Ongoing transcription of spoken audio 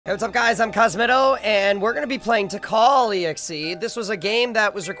Hey, what's up guys, I'm Cosmitto, and we're going to be playing TIKAL.EXE. This was a game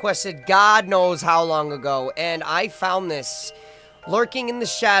that was requested God knows how long ago, and I found this lurking in the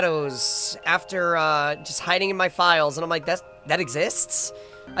shadows after just hiding in my files, and I'm like, that exists?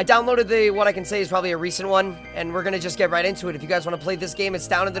 I downloaded what I can say is probably a recent one, and we're going to just get right into it. If you guys want to play this game, it's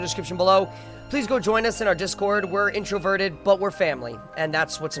down in the description below. Please go join us in our Discord. We're introverted, but we're family, and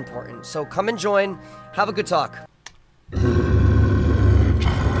that's what's important. So come and join, have a good talk.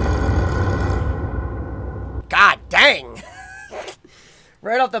 God dang!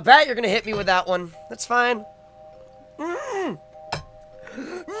 Right off the bat, you're gonna hit me with that one. That's fine. No!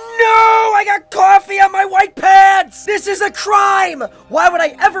 I got coffee on my white pants! This is a crime! Why would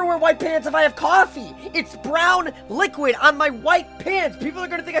I ever wear white pants if I have coffee? It's brown liquid on my white pants! People are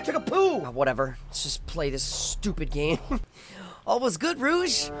gonna think I took a poo! Whatever. Let's just play this stupid game. All was good,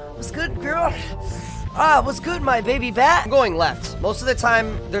 Rouge? Was good, girl? What's good, my baby bat? I'm going left. Most of the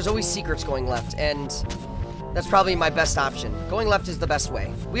time, there's always secrets going left, and that's probably my best option. Going left is the best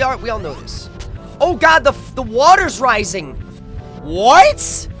way. We all know this. Oh god, the water's rising.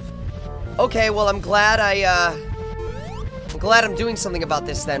 What? Okay, well I'm glad I'm doing something about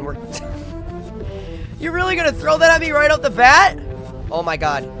this then. You're really gonna throw that at me right off the bat? Oh my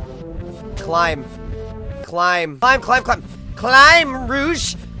god. Climb. Climb. Climb, climb, climb. Climb,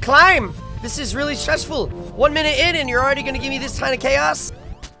 Rouge. Climb. This is really stressful. 1 minute in and you're already gonna give me this kind of chaos?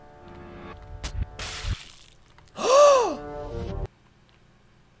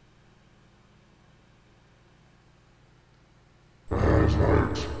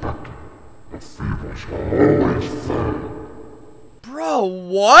 Bro,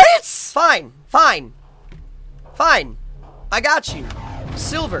 what? Fine, fine. Fine. I got you.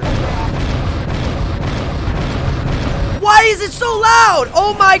 Silver. Why is it so loud?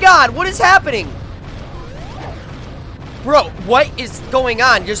 Oh my god, what is happening? Bro, what is going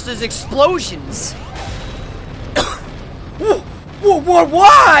on? Just there's explosions.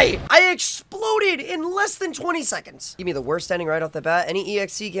 Why? I exploded in less than 20 seconds. Give me the worst ending right off the bat. Any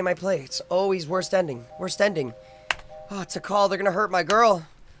EXE game I play, it's always worst ending. Worst ending. Oh, TIKAL, they're gonna hurt my girl.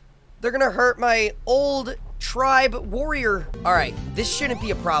 They're gonna hurt my old tribe warrior. Alright, this shouldn't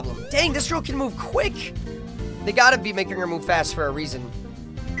be a problem. Dang, this girl can move quick. They gotta be making her move fast for a reason.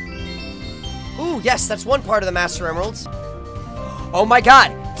 Ooh, yes, that's one part of the Master Emeralds. Oh my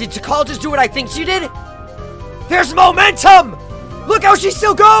god, did TIKAL just do what I think she did? There's momentum! Look how she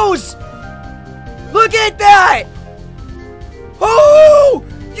still goes! Look at that! Oh!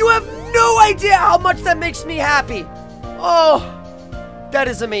 You have no idea how much that makes me happy. Oh, that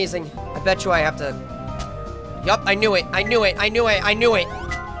is amazing. I bet you I have to... Yup, I knew it. I knew it. I knew it. I knew it.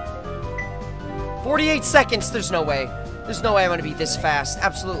 48 seconds. There's no way. There's no way I'm going to be this fast.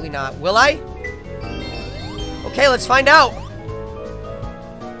 Absolutely not. Will I? Okay, let's find out.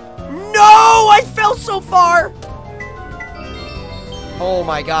 No! I fell so far! Oh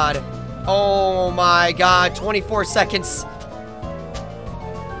my god. Oh my god. 24 seconds.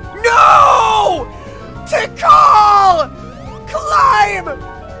 No! TIKAL! Climb!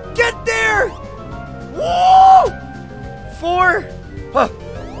 Get there! Woo! 4.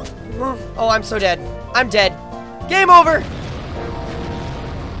 Oh, I'm so dead. I'm dead. Game over!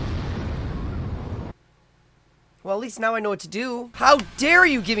 Well, at least now I know what to do. How dare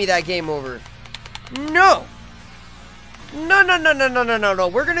you give me that game over? No! No, no, no, no, no, no, no, no.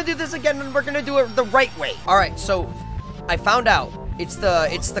 We're gonna do this again and we're gonna do it the right way. Alright, so I found out. It's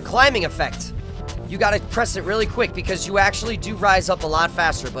the climbing effect. You gotta press it really quick because you actually do rise up a lot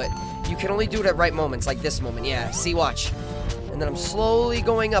faster, but you can only do it at right moments, like this moment. Yeah, see, watch. And then I'm slowly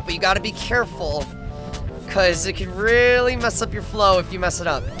going up, but you gotta be careful because it can really mess up your flow if you mess it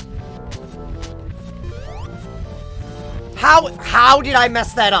up. How did I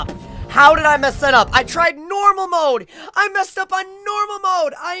mess that up? How did I mess that up? I tried normal mode. I messed up on normal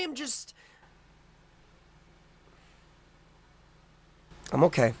mode. I am just... I'm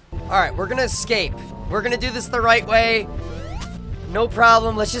okay. Alright, we're gonna escape. We're gonna do this the right way. No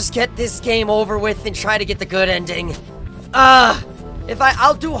problem. Let's just get this game over with and try to get the good ending.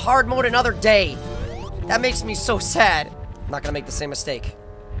 I'll do hard mode another day. That makes me so sad. I'm not gonna make the same mistake.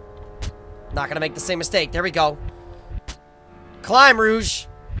 Not gonna make the same mistake. There we go. Climb, Rouge.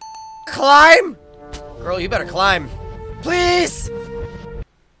 Climb! Girl, you better climb. Please!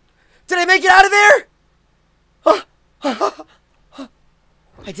 Did I make it out of there?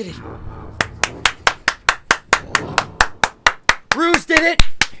 I did it. Rouge did it!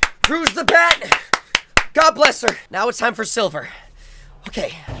 Rouge the bat! God bless her. Now it's time for silver.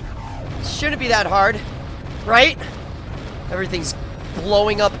 Okay. Shouldn't be that hard, right? Everything's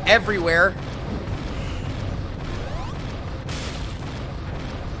blowing up everywhere.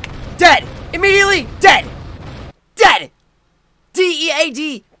 Dead! Immediately dead! Dead!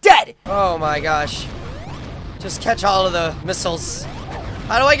 D-E-A-D, dead! Oh my gosh. Just catch all of the missiles.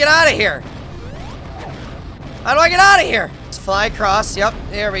 How do I get out of here? How do I get out of here? Just fly across, yep,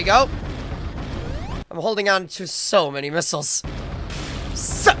 there we go. I'm holding on to so many missiles.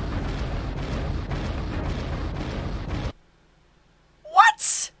 So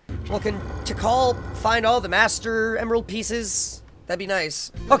what? Well, can TIKAL find all the master emerald pieces? That'd be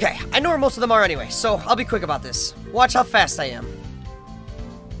nice. Okay, I know where most of them are anyway, so I'll be quick about this. Watch how fast I am.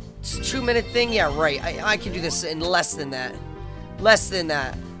 It's a 2-minute thing? Yeah, right. I can do this in less than that. Less than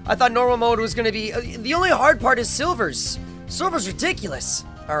that. I thought normal mode was gonna be... the only hard part is silvers. Silver's ridiculous.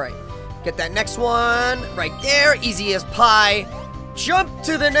 Alright. Get that next one. Right there. Easy as pie. Jump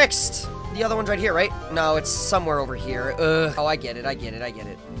to the next... The other one's right here, right? No, it's somewhere over here. Oh, I get it. I get it. I get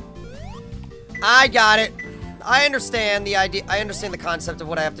it. I got it. I understand the idea. I understand the concept of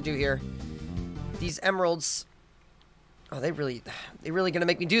what I have to do here. These emeralds... Oh, they really gonna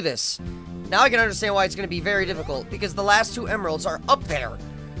make me do this. Now I can understand why it's gonna be very difficult, because the last 2 emeralds are up there.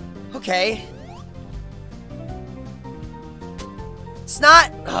 Okay. It's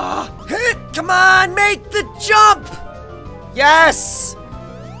not... Come on, make the jump! Yes!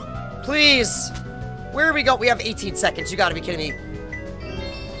 Please. Where are we going? We have 18 seconds. You gotta be kidding me.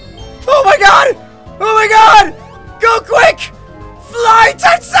 Oh my god! Oh my god! Go quick! Fly!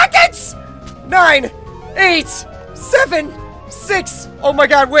 10 seconds! 9, 8, 7, 6. Oh my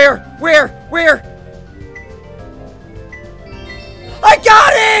god, where? I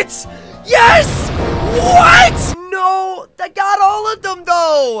got it! Yes! What? No, I got all of them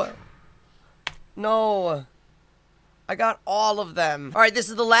though. No. I got all of them. All right, this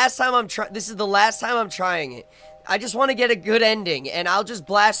is the last time I'm trying it. I just want to get a good ending, and I'll just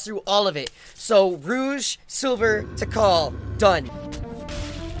blast through all of it. So, rouge, silver, TIKAL, done.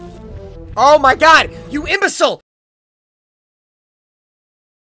 Oh my god, you imbecile!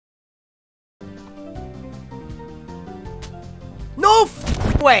 No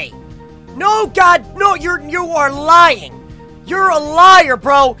way! No, god, no, you are lying! You're a liar,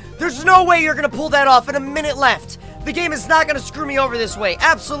 bro! There's no way you're gonna pull that off in a minute left! The game is not gonna screw me over this way.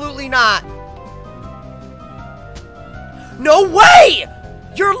 Absolutely not. No way!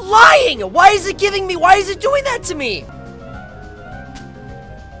 You're lying! Why is it doing that to me?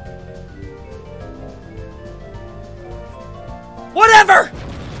 Whatever!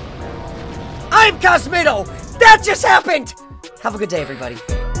 I'm Cosmitto! That just happened! Have a good day, everybody.